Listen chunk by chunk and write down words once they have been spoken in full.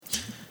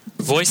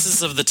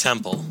Voices of the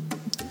Temple,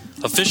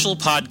 official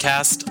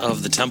podcast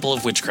of the Temple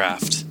of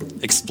Witchcraft,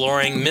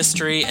 exploring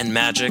mystery and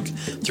magic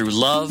through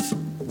love,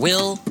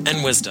 will,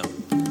 and wisdom.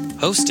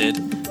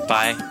 Hosted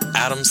by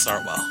Adam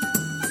Sartwell.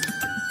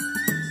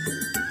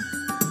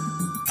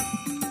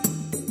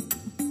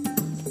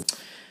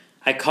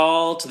 I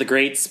call to the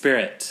Great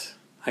Spirit.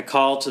 I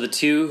call to the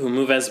two who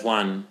move as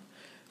one,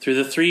 through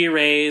the three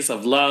rays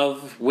of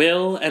love,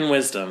 will, and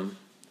wisdom.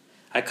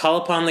 I call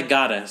upon the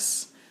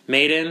goddess,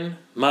 maiden,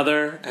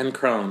 mother, and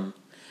crone,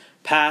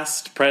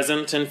 past,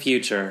 present, and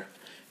future,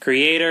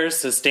 creator,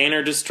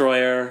 sustainer,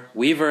 destroyer,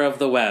 weaver of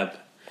the web.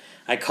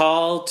 I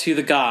call to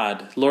the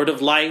God, Lord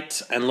of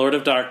light and Lord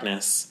of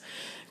darkness,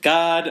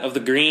 God of the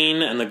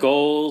green and the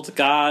gold,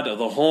 God of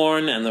the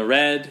horn and the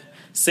red,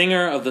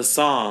 singer of the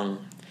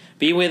song.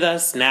 Be with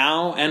us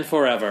now and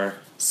forever.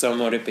 So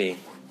mote it be.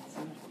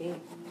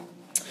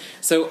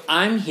 So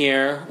I'm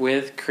here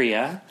with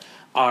Kriya,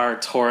 our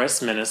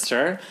Taurus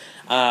minister.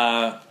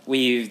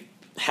 We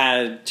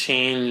had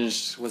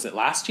changed, was it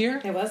last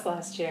year? It was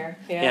last year.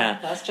 Yeah.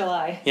 Last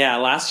July. Yeah,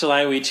 last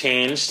July we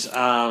changed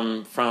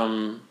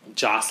from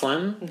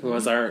Jocelyn, who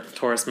was our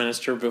Taurus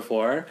minister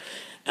before,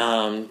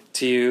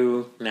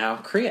 to now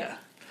Kriya.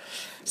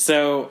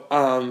 So,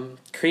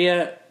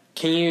 Kriya,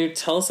 can you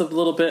tell us a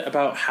little bit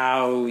about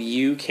how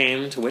you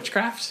came to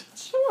witchcraft?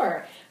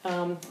 Sure.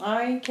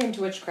 I came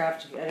to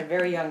witchcraft at a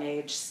very young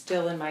age,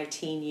 still in my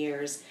teen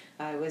years.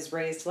 I was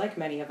raised, like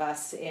many of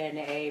us, in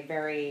a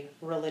very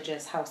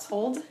religious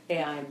household,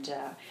 and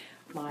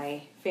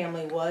my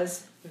family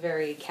was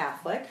very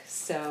Catholic,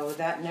 so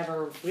that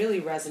never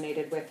really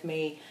resonated with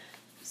me.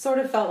 Sort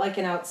of felt like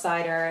an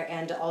outsider,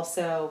 and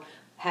also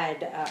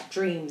had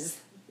dreams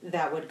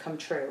that would come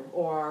true,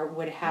 or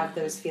would have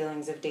those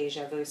feelings of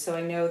deja vu. So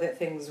I know that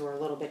things were a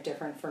little bit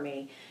different for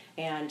me,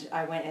 and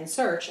I went in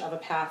search of a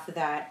path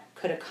that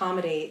could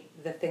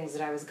accommodate the things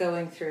that I was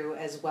going through,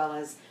 as well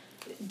as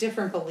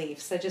different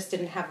beliefs. I just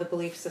didn't have the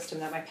belief system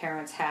that my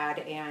parents had,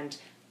 and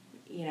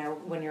you know,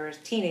 when you're a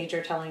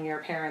teenager telling your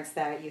parents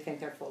that you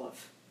think they're full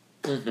of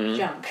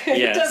junk,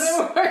 Yes. It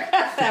doesn't work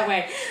out that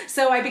way.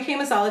 So I became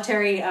a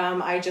solitary.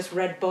 I just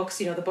read books,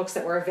 the books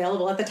that were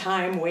available at the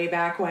time, way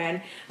back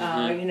when,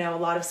 a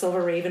lot of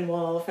Silver Raven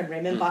Wolf and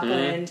Raymond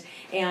Buckland,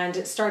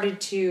 and started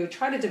to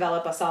try to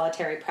develop a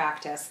solitary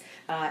practice.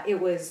 It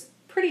was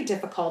pretty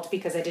difficult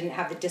because I didn't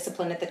have the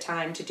discipline at the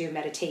time to do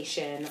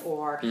meditation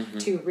or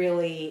to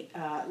really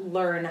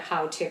learn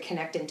how to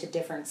connect into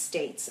different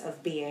states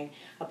of being.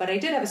 But I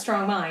did have a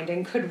strong mind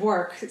and could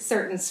work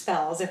certain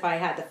spells if I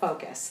had the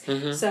focus.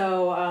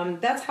 So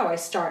that's how I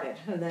started.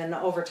 And then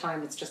over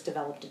time, it's just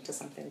developed into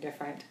something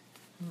different.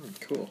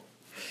 Cool.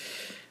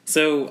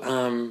 So,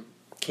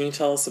 can you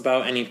tell us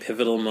about any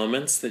pivotal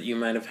moments that you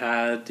might have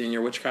had in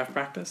your witchcraft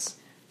practice?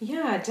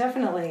 Yeah,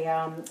 definitely.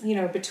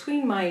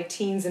 Between my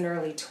teens and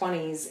early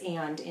 20s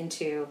and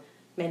into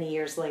many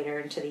years later,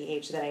 into the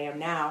age that I am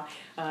now,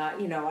 I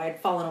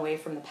had fallen away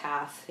from the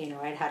path.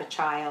 I'd had a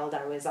child,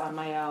 I was on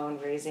my own,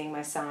 raising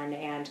my son,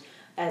 and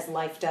as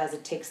life does,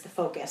 it takes the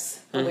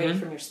focus away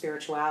from your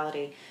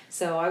spirituality.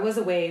 So I was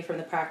away from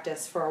the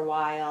practice for a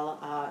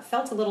while,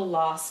 felt a little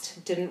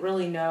lost, didn't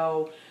really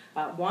know,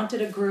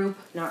 wanted a group,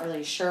 not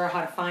really sure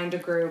how to find a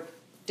group,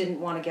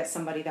 didn't want to get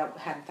somebody that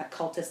had the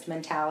cultist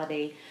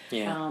mentality.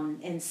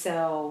 And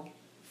so,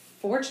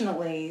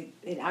 fortunately,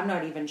 I'm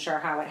not even sure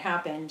how it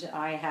happened.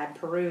 I had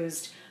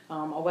perused a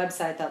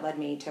website that led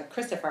me to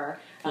Christopher,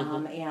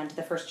 and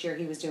the first year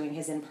he was doing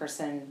his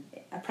in-person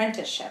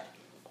apprenticeship.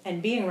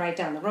 And being right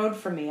down the road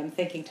from me, I'm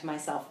thinking to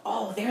myself,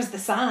 oh, there's the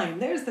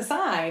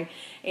sign,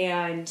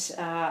 and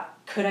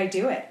could I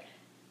do it?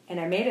 And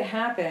I made it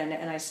happen,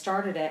 and I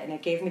started it, and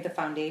it gave me the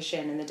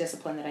foundation and the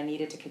discipline that I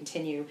needed to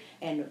continue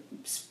and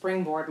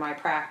springboard my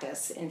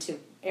practice into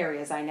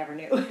areas I never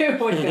knew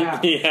it would go.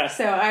 Yeah.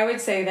 So I would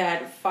say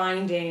that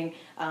finding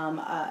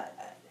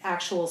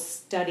actual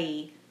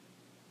study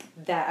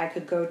that I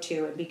could go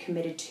to and be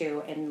committed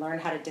to and learn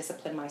how to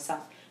discipline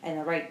myself, and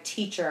the right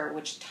teacher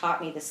which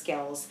taught me the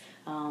skills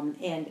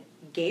and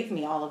gave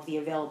me all of the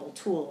available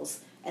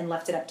tools and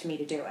left it up to me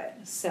to do it.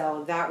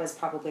 So that was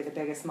probably the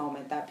biggest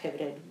moment that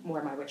pivoted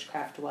where my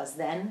witchcraft was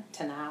then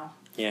to now.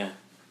 Yeah.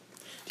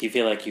 Do you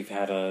feel like you've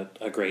had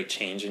a great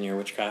change in your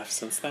witchcraft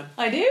since then?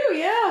 I do,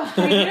 yeah.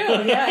 I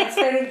do. Yeah,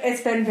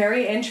 it's been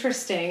very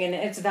interesting, and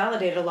it's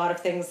validated a lot of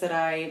things that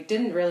I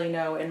didn't really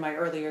know in my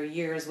earlier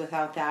years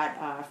without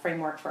that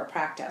framework for a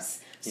practice.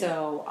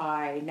 So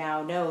I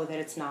now know that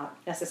it's not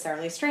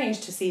necessarily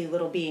strange to see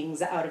little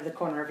beings out of the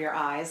corner of your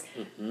eyes.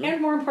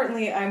 And more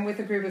importantly, I'm with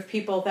a group of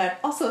people that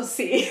also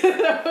see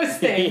those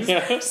things.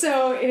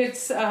 So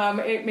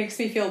it makes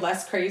me feel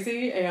less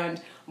crazy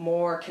and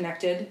more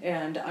connected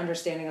and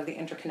understanding of the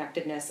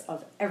interconnectedness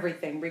of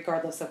everything,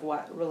 regardless of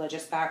what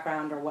religious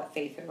background or what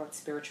faith or what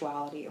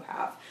spirituality you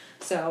have.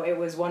 So it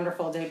was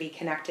wonderful to be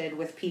connected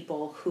with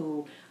people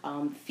who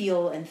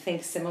feel and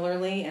think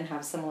similarly and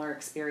have similar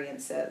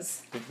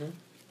experiences.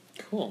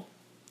 Cool.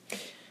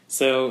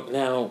 So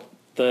now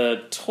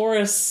the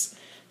Taurus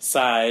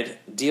side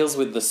deals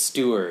with the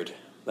steward.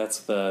 That's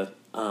the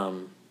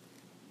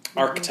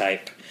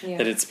archetype Yeah.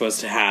 that it's supposed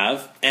to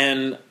have,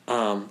 and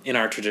in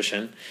our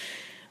tradition.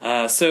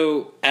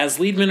 So, as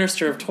lead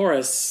minister of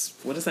Taurus,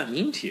 what does that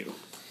mean to you?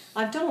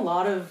 I've done a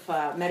lot of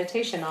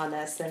meditation on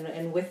this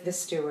and with the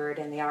steward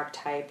and the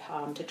archetype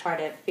to try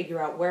to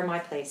figure out where my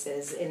place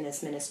is in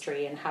this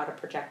ministry and how to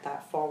project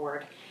that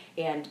forward.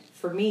 And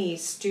for me,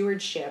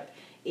 stewardship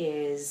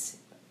is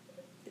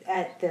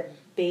at the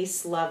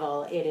base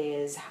level, it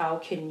is how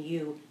can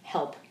you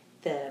help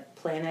the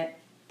planet,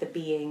 the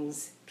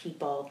beings,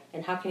 people,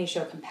 and how can you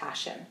show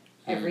compassion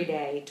every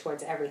day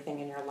towards everything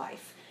in your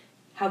life?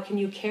 How can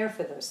you care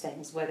for those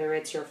things, whether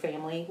it's your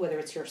family, whether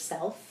it's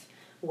yourself,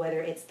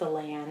 whether it's the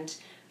land?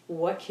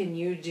 What can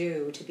you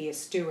do to be a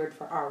steward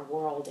for our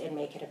world and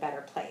make it a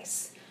better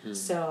place?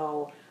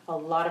 So a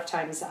lot of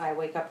times I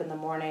wake up in the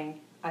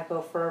morning, I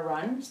go for a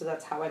run, so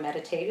that's how I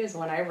meditate, is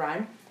when I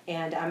run,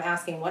 and I'm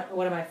asking what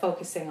am I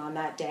focusing on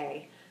that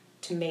day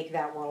to make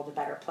that world a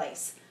better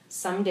place.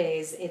 Some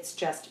days it's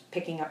just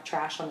picking up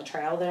trash on the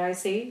trail that I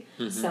see.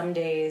 Some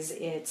days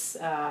it's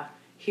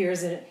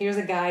here's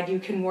a guide you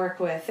can work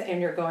with,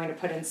 and you're going to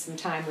put in some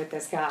time with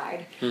this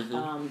guide.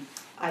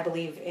 I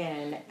believe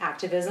in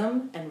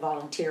activism and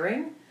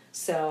volunteering,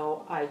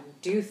 so I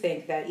do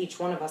think that each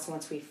one of us,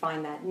 once we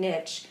find that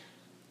niche,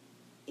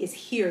 is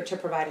here to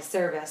provide a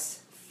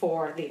service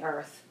for the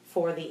earth,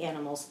 for the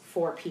animals,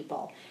 for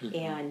people.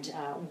 And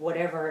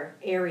whatever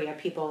area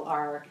people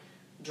are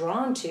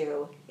drawn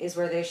to is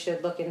where they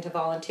should look into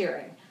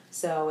volunteering.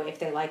 So if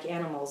they like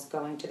animals,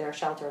 going to their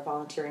shelter,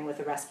 volunteering with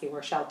a rescue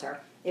or shelter.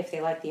 If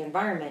they like the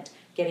environment,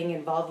 getting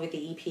involved with the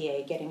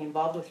EPA, getting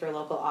involved with your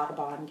local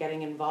Audubon,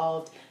 getting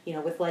involved,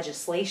 with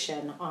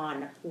legislation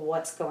on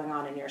what's going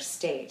on in your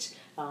state,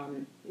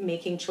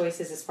 making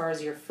choices as far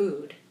as your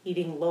food,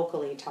 eating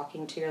locally,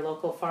 talking to your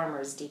local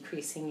farmers,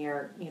 decreasing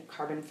your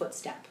carbon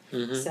footstep.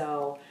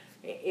 So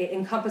it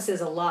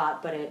encompasses a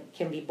lot, but it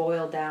can be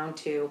boiled down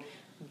to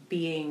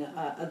being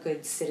a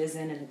good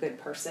citizen and a good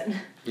person.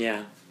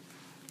 Yeah.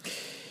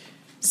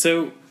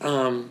 So,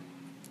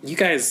 you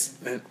guys,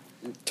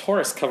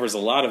 Taurus covers a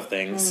lot of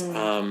things.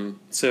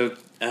 So,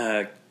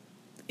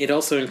 it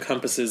also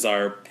encompasses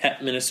our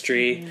pet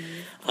ministry.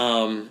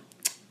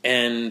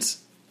 And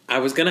I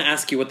was going to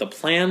ask you what the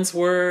plans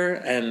were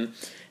and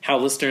how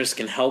listeners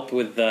can help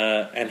with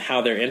and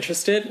how they're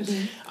interested.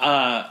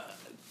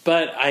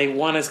 But I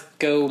want to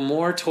go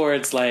more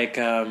towards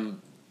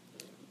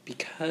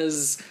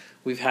because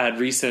we've had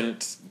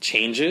recent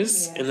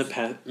changes in the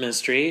pet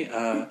ministry.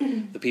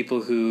 The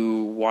people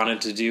who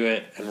wanted to do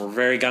it and were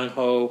very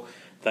gung-ho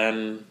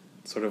then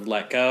sort of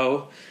let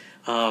go.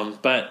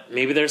 But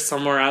maybe there's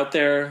somewhere out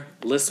there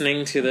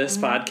listening to this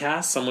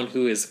podcast, someone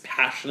who is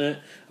passionate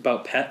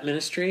about pet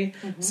ministry.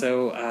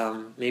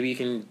 So maybe you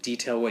can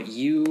detail what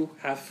you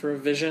have for a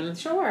vision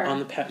on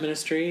the pet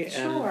ministry.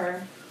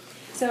 Sure.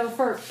 So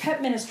for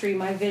pet ministry,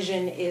 my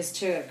vision is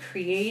to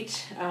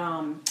create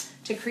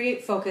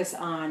focus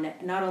on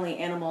not only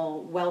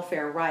animal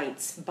welfare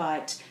rights,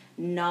 but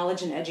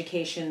knowledge and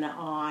education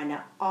on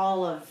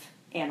all of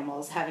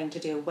animals, having to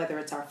do whether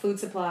it's our food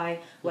supply,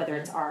 whether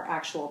it's our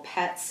actual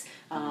pets,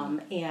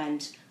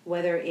 and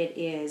whether it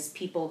is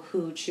people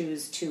who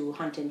choose to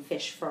hunt and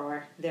fish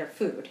for their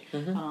food.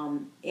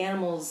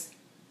 Animals,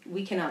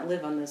 we cannot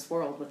live on this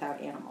world without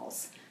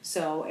animals.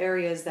 So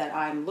areas that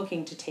I'm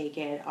looking to take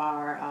it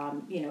are,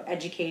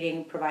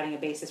 educating, providing a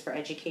basis for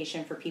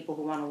education for people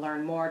who want to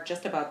learn more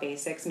just about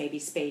basics, maybe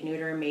spay,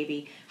 neuter,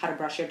 maybe how to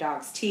brush your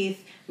dog's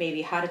teeth,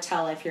 maybe how to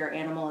tell if your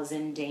animal is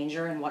in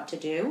danger and what to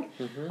do.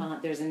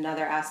 There's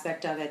another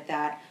aspect of it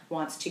that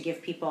wants to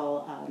give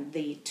people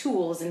the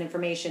tools and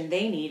information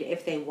they need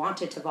if they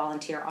wanted to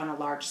volunteer on a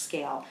large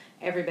scale.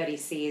 Everybody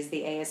sees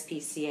the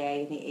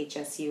ASPCA and the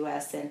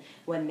HSUS and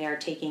when they're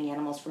taking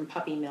animals from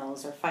puppy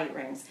mills or fight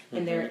rings.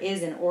 And there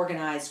is an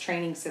organized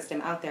training system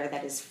out there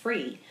that is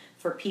free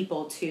for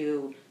people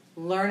to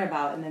learn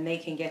about, and then they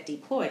can get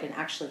deployed and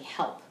actually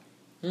help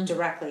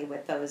directly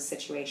with those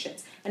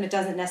situations. And it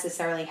doesn't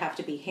necessarily have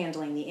to be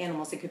handling the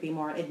animals. It could be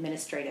more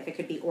administrative. It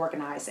could be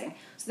organizing.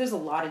 So there's a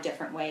lot of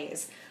different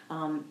ways.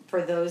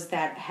 For those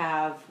that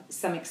have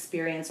some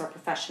experience or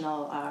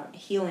professional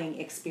healing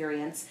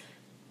experience,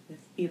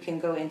 you can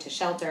go into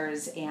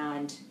shelters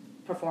and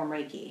perform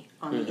Reiki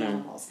on the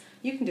animals.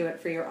 You can do it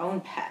for your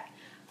own pet.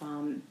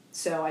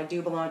 So I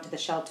do belong to the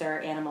Shelter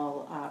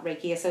Animal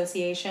Reiki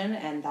Association,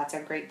 and that's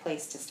a great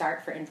place to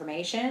start for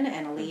information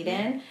and a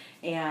lead-in.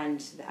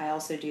 And I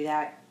also do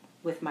that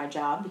with my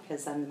job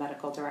because I'm the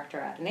medical director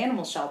at an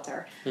animal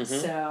shelter.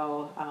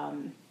 So,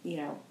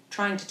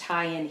 trying to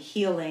tie in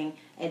healing,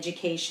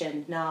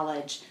 education,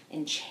 knowledge,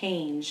 and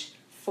change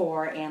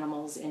for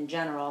animals in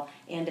general,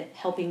 and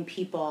helping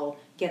people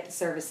get the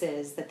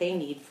services that they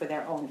need for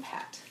their own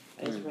pet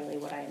is really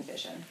what I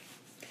envision.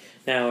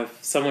 Now,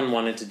 if someone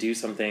wanted to do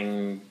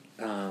something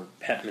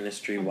pet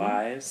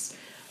ministry-wise,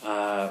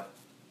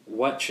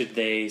 what should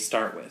they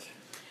start with?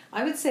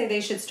 I would say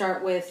they should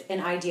start with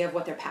an idea of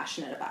what they're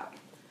passionate about.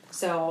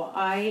 So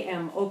I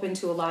am open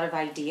to a lot of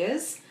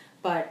ideas,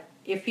 but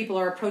if people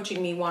are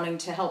approaching me wanting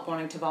to help,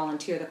 wanting to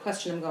volunteer, the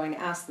question I'm going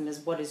to ask them is,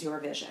 what is your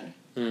vision?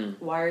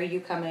 Why are you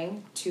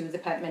coming to the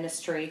pet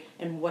ministry,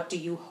 and what do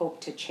you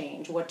hope to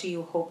change? What do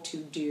you hope to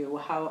do?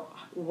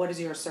 What is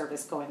your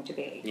service going to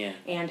be? Yeah.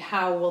 And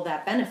how will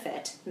that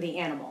benefit the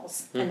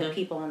animals and the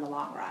people in the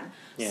long run?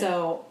 Yeah.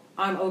 So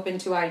I'm open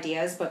to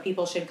ideas, but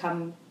people should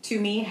come to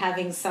me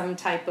having some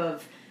type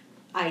of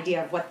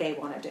idea of what they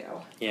want to do.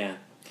 Yeah.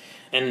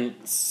 And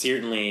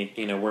certainly,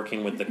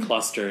 working with the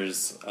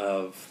clusters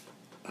of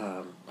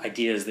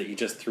ideas that you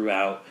just threw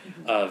out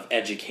of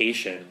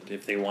education,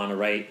 if they want to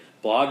write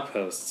blog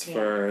posts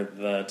for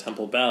the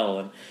Temple Bell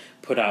and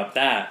put out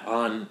that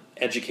on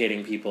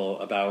educating people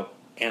about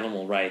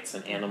animal rights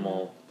and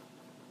animal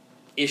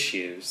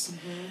issues,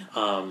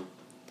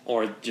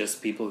 or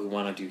just people who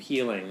want to do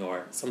healing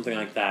or something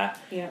like that.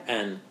 Yeah.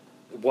 And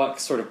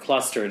what sort of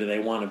cluster do they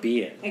want to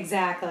be in?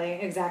 Exactly.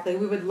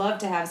 We would love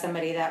to have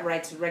somebody that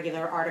writes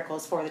regular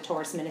articles for the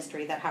Taurus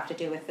Ministry that have to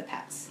do with the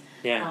pets.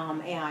 Yeah.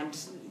 And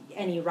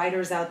any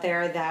writers out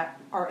there that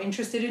are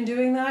interested in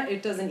doing that,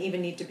 it doesn't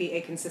even need to be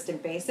a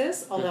consistent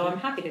basis, although I'm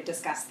happy to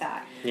discuss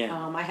that. Yeah.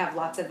 I have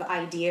lots of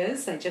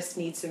ideas. I just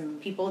need some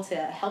people to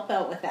help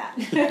out with that.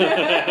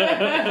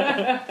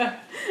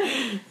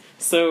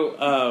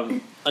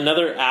 So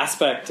another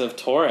aspect of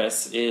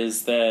Taurus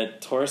is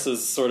that Taurus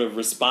is sort of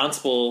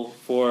responsible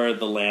for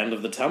the land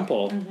of the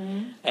temple,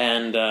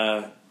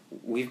 and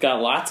we've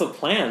got lots of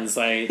plans.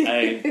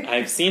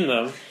 I've seen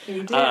them.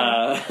 You do.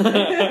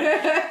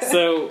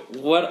 So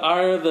what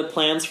are the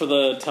plans for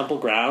the temple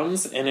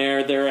grounds, and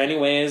are there any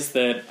ways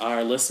that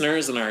our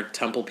listeners and our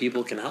temple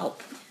people can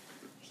help?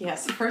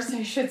 Yes, first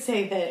I should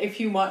say that if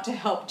you want to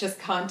help, just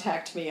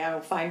contact me. I will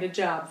find a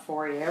job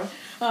for you.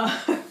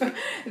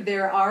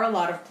 There are a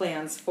lot of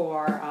plans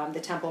for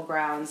the temple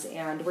grounds,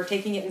 and we're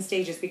taking it in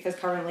stages because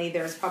currently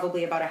there's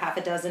probably about a half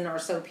a dozen or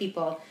so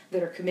people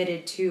that are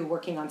committed to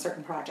working on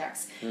certain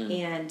projects.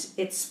 And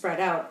it's spread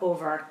out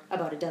over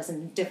about a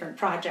dozen different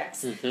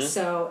projects.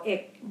 So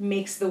it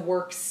makes the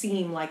work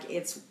seem like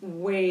it's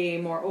way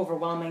more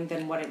overwhelming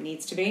than what it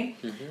needs to be.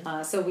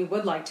 So we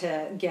would like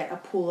to get a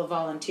pool of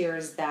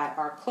volunteers that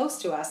are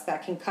close to us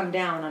that can come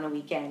down on a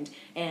weekend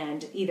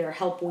and either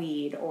help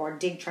weed or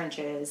dig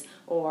trenches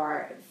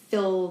or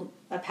fill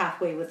a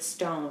pathway with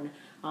stone,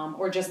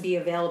 or just be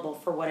available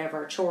for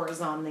whatever chore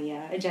is on the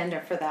agenda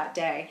for that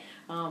day.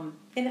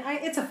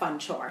 It's a fun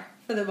chore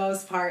for the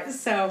most part.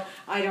 So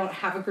I don't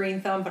have a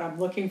green thumb, but I'm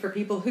looking for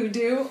people who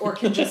do or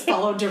can just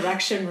follow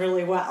direction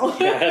really well.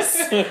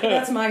 Yes.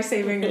 That's my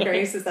saving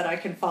grace, is that I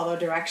can follow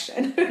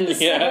direction.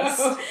 Yes.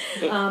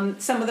 So,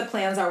 some of the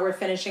plans are we're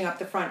finishing up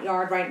the front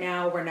yard right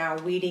now. We're now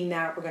weeding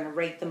that. We're going to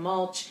rake the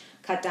mulch,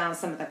 cut down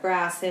some of the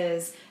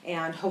grasses,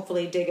 and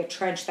hopefully dig a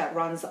trench that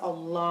runs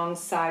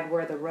alongside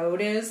where the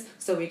road is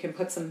so we can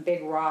put some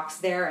big rocks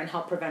there and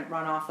help prevent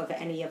runoff of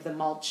any of the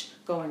mulch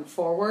going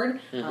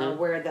forward.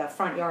 Where the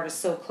front yard is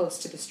so close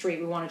to the street,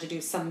 we wanted to do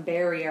some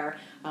barrier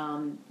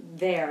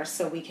there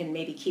so we can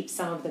maybe keep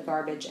some of the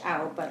garbage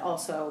out, but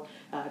also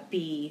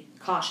be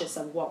cautious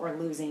of what we're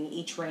losing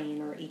each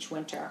rain or each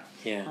winter.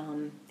 Yeah.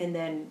 And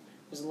then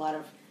there's a lot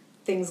of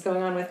things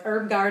going on with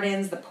herb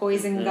gardens, the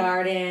poison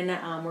garden.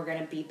 We're going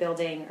to be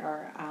building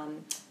or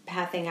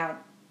pathing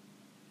out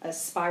a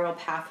spiral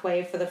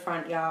pathway for the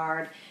front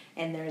yard.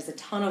 And there's a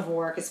ton of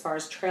work as far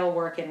as trail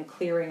work and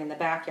clearing in the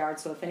backyard.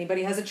 So if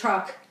anybody has a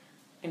truck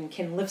and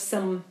can lift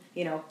some,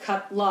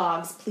 cut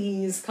logs,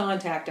 please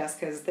contact us,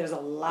 because there's a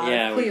lot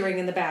of clearing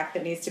in the back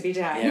that needs to be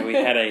done. Yeah, we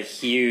had a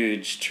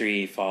huge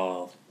tree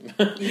fall.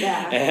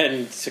 Yeah.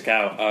 And took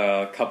out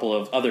a couple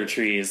of other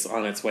trees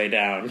on its way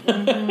down.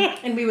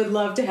 And we would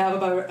love to have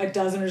about a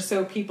dozen or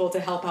so people to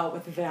help out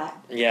with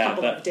that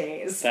couple of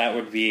days. That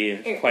would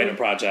be quite a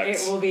project.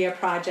 It will be a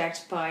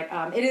project, but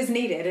it is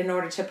needed in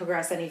order to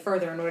progress any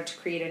further, in order to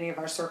create any of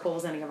our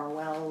circles, any of our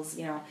wells,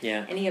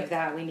 any of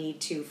that. We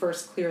need to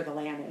first clear the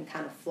land and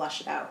kind of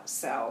flush it out.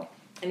 So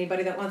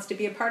anybody that wants to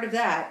be a part of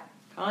that,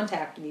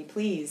 contact me,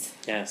 please.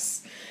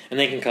 Yes. And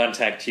they can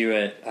contact you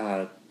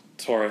at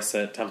Taurus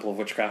at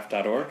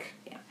templeofwitchcraft.org.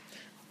 Yeah.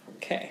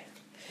 Okay.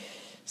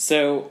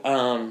 So,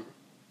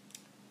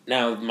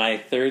 now my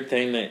third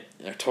thing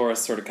that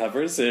Taurus sort of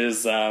covers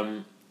is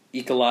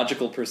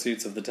ecological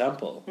pursuits of the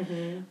temple.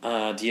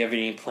 Do you have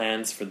any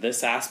plans for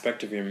this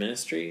aspect of your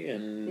ministry,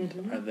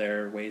 and are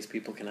there ways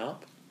people can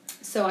help?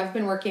 So I've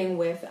been working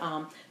with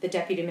the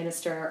Deputy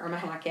Minister, Irma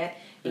Hackett,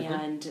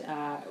 and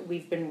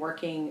we've been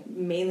working,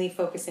 mainly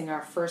focusing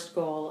our first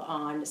goal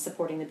on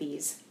supporting the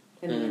bees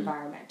in the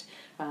environment.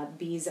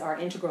 Bees are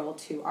integral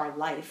to our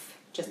life,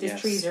 just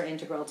as trees are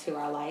integral to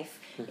our life.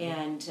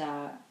 And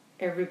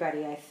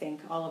everybody, I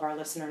think, all of our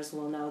listeners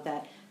will know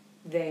that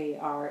they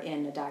are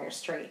in a dire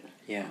strait.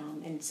 Yeah.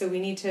 And so we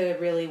need to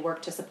really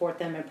work to support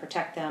them and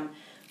protect them,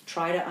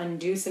 try to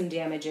undo some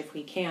damage if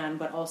we can,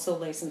 but also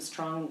lay some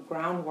strong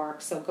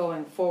groundwork so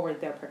going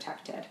forward they're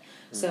protected.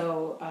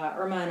 So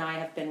Irma and I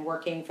have been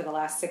working for the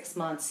last 6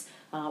 months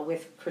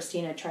with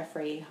Christina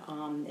Treffry,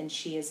 and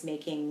she is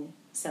making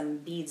some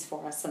beads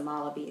for us, some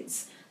mala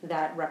beads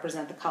that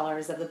represent the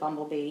colors of the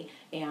bumblebee,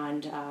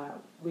 and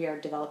we are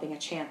developing a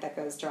chant that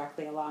goes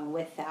directly along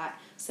with that.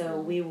 So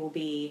we will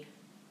be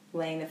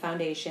laying the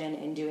foundation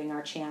and doing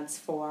our chants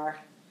for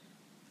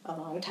a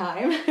long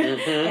time.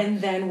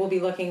 And then we'll be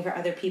looking for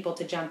other people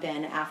to jump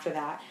in after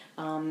that.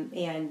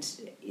 And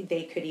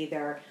they could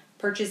either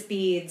purchase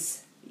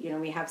beads.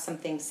 We have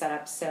something set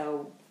up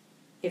so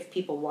if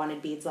people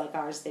wanted beads like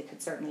ours, they could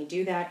certainly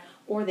do that,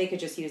 or they could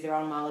just use their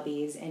own mala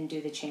beads and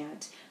do the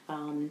chant.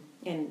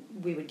 And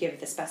we would give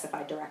the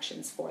specified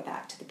directions for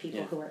that to the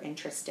people who are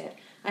interested.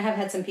 I have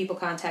had some people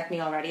contact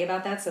me already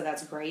about that, so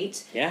that's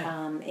great.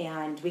 Yeah.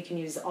 And we can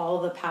use all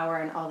the power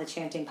and all the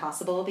chanting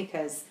possible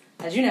because,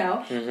 as you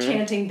know,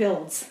 chanting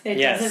builds. It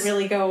doesn't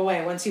really go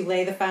away. Once you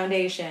lay the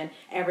foundation,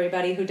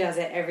 everybody who does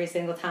it every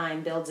single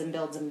time builds and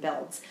builds and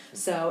builds.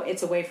 So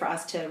it's a way for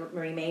us to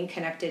remain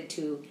connected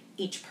to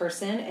each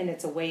person, and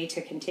it's a way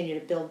to continue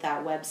to build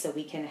that web so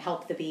we can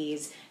help the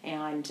bees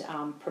and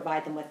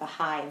provide them with a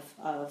hive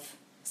of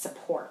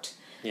support.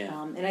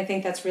 Yeah. And I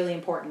think that's really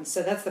important.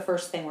 So that's the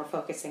first thing we're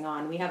focusing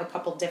on. We have a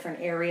couple different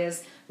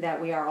areas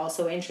that we are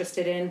also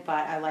interested in,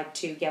 but I like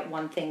to get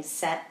one thing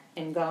set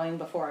and going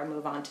before I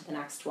move on to the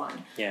next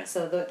one. Yeah.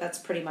 So that's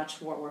pretty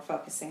much what we're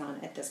focusing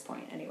on at this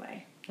point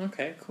anyway.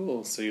 Okay,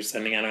 cool. So you're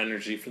sending out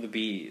energy for the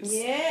bees.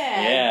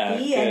 Yeah,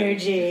 bee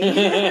energy.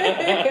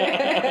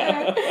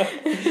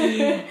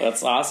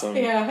 That's awesome.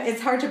 Yeah,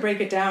 it's hard to break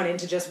it down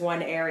into just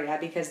one area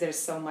because there's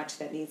so much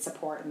that needs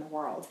support in the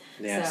world.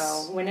 Yes.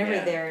 So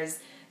whenever there's,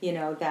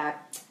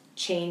 that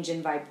change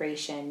in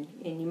vibration,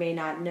 and you may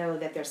not know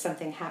that there's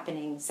something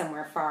happening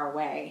somewhere far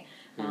away.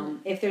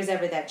 If there's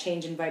ever that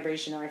change in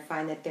vibration, or I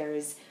find that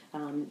there's,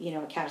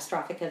 a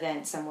catastrophic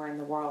event somewhere in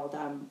the world,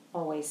 I'm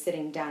always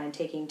sitting down and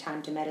taking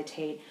time to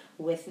meditate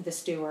with the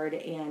steward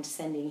and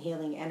sending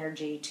healing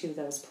energy to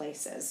those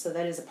places. So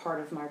that is a part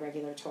of my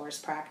regular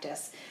tourist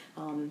practice.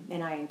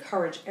 And I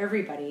encourage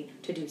everybody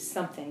to do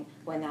something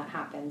when that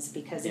happens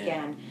because,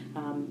 again,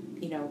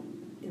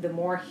 the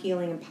more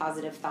healing and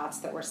positive thoughts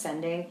that we're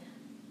sending,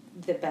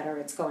 the better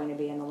it's going to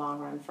be in the long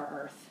run for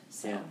Earth.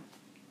 So. Yeah.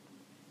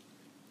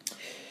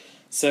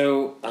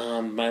 So,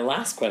 my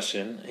last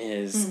question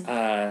is,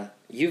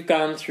 you've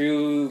gone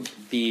through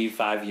the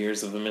 5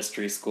 years of the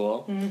Mystery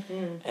School,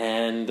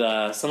 and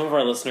some of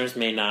our listeners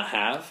may not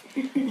have.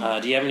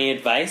 Do you have any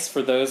advice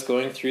for those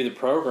going through the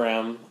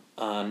program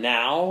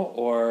now,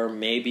 or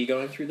maybe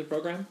going through the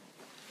program?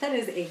 That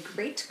is a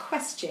great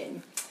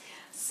question.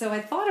 So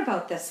I thought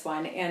about this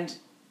one, and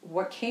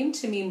what came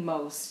to me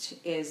most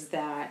is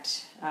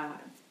that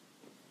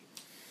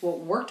what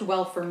worked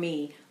well for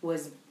me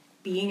was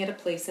being at a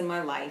place in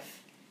my life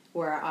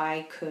where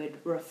I could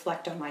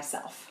reflect on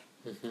myself.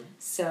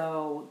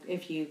 So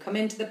if you come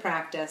into the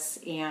practice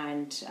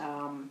and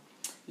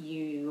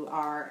you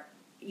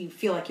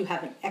feel like you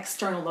have an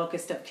external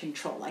locus of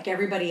control, like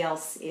everybody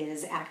else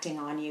is acting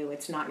on you,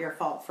 it's not your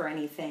fault for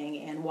anything,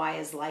 and why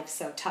is life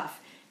so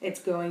tough?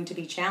 It's going to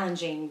be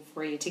challenging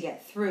for you to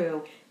get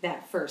through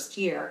that first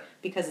year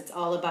because it's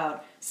all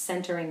about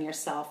centering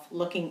yourself,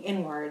 looking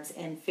inwards,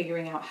 and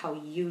figuring out how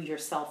you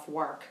yourself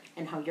work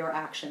and how your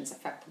actions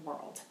affect the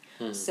world.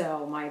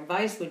 So my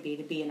advice would be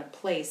to be in a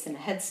place, in a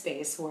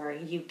headspace where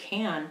you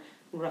can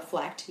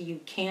reflect,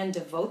 you can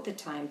devote the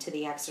time to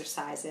the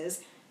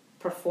exercises,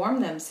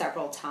 perform them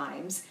several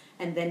times,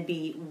 and then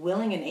be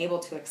willing and able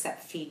to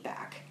accept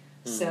feedback.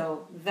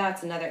 So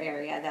that's another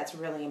area that's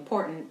really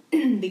important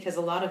because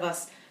a lot of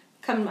us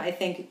I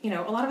think, a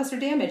lot of us are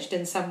damaged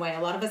in some way. A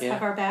lot of us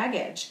have our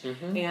baggage.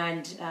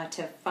 And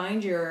to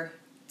find your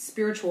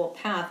spiritual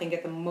path and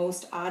get the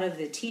most out of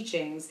the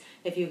teachings,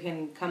 if you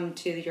can come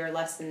to your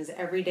lessons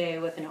every day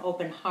with an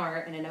open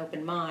heart and an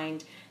open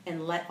mind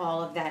and let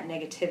all of that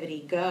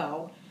negativity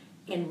go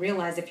and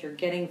realize if you're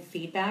getting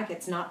feedback,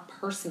 it's not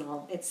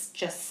personal. It's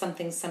just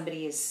something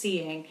somebody is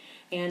seeing.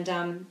 And,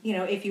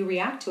 if you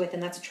react to it, then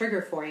that's a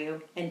trigger for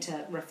you and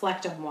to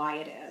reflect on why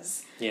it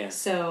is. Yeah.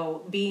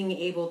 So being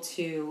able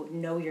to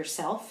know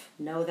yourself,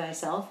 know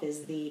thyself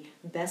is the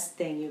best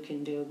thing you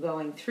can do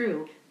going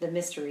through the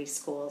Mystery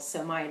School.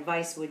 So my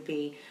advice would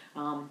be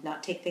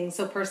not take things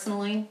so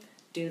personally,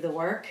 do the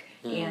work,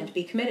 and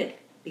be committed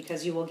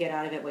because you will get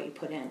out of it what you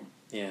put in.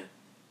 Yeah.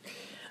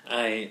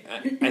 I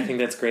think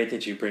that's great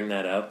that you bring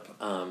that up.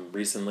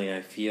 Recently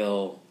I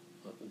feel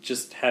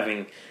just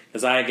having,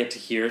 because I get to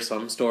hear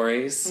some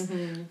stories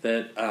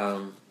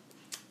that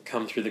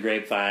come through the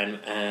grapevine,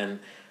 and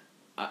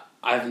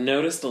I've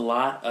noticed a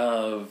lot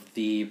of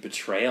the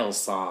betrayal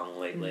song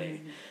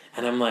lately,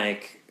 and I'm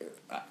like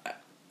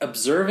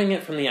observing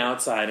it from the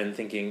outside and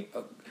thinking,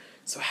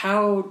 so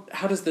how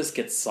does this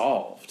get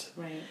solved?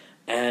 Right.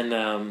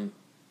 And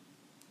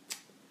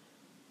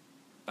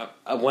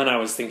when I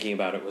was thinking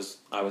about it,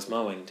 I was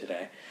mowing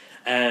today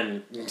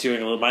and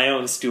doing my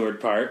own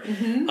steward part.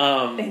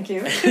 Thank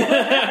you.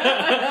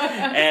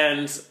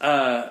 And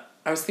I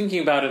was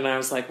thinking about it, and I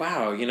was like,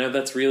 wow,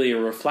 that's really a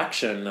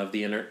reflection of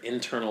the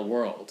internal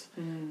world.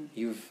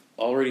 You've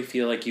already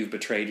feel like you've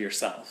betrayed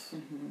yourself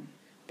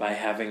by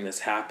having this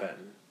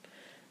happen.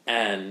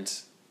 And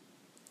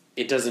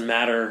it doesn't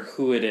matter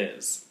who it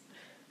is.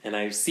 And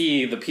I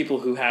see the people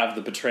who have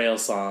the betrayal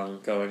song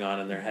going on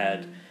in their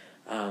head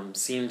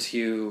seem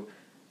to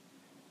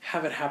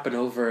have it happen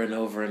over and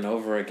over and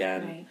over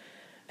again. Right.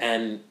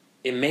 And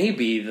it may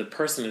be the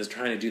person is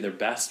trying to do their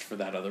best for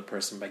that other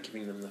person by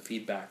giving them the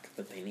feedback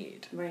that they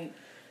need. Right.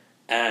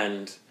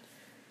 And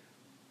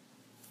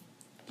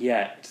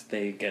yet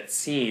they get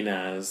seen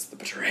as the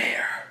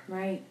betrayer.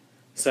 Right.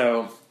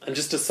 So, and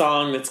just a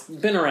song that's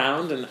been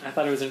around, and I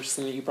thought it was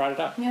interesting that you brought it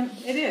up. Yeah,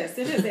 it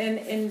is.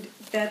 And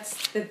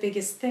that's the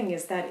biggest thing,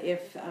 is that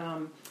if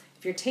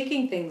you're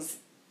taking things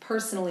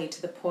personally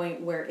to the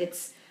point where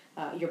it's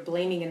you're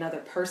blaming another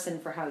person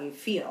for how you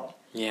feel,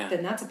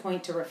 then that's a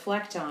point to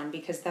reflect on,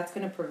 because that's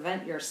going to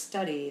prevent your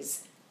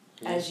studies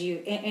as you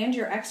and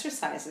your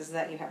exercises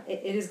that you have.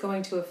 It is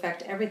going to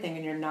affect everything,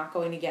 and you're not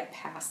going to get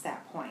past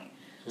that point.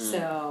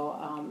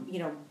 So,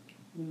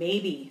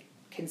 maybe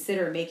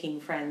consider making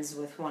friends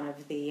with one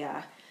of the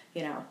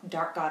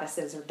dark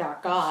goddesses or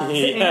dark gods,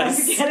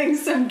 and getting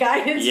some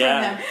guidance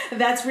from them.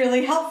 That's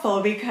really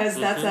helpful, because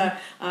that's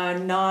a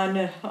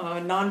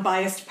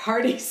non-biased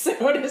party,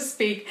 so to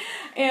speak.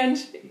 And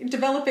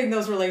developing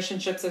those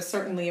relationships is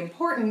certainly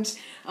important.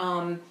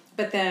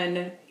 But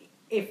then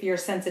if you're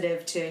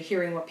sensitive to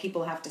hearing what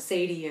people have to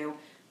say to you,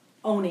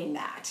 owning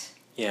that.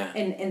 Yeah.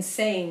 And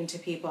saying to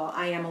people,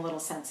 I am a little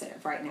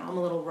sensitive right now. I'm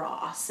a little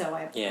raw, so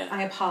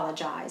I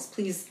apologize.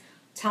 Please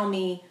tell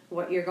me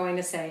what you're going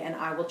to say, and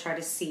I will try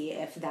to see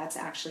if that's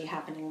actually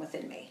happening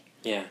within me.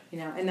 Yeah.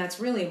 And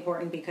that's really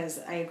important, because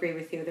I agree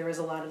with you. There is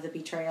a lot of the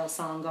betrayal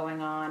song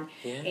going on,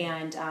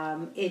 and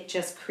it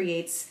just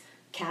creates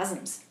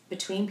chasms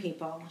between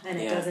people, and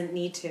it doesn't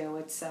need to.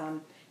 It's,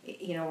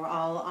 we're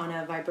all on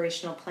a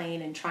vibrational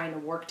plane and trying to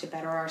work to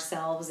better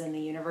ourselves in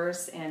the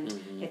universe, and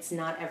it's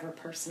not ever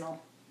personal.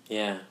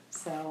 Yeah.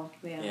 So,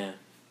 yeah.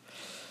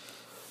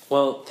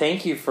 Well,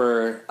 thank you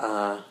for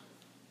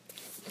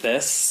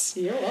this.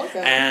 You're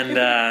welcome. And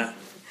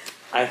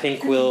I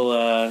think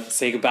we'll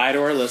say goodbye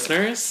to our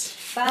listeners.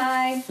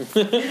 Bye.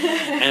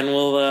 And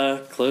we'll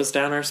close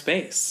down our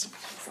space.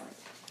 Excellent.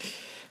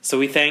 So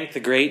we thank the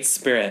Great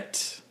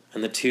Spirit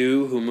and the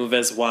two who move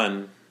as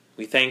one.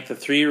 We thank the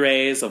three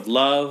rays of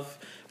love,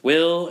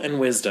 will, and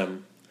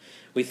wisdom.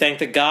 We thank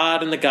the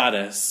God and the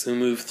Goddess who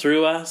move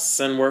through us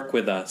and work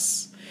with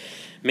us.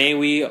 May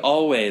we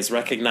always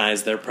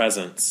recognize their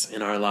presence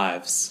in our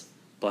lives.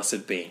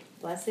 Blessed be.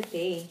 Blessed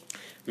be.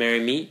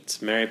 Merry meet,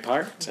 merry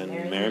part, and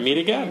merry meet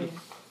again.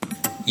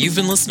 You've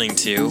been listening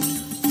to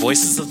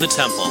Voices of the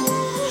Temple.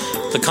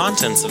 The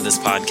contents of this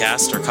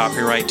podcast are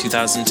copyright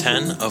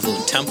 2010 of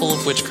the Temple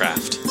of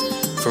Witchcraft.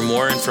 For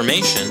more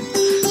information,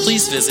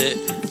 please visit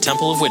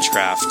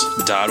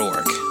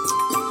templeofwitchcraft.org.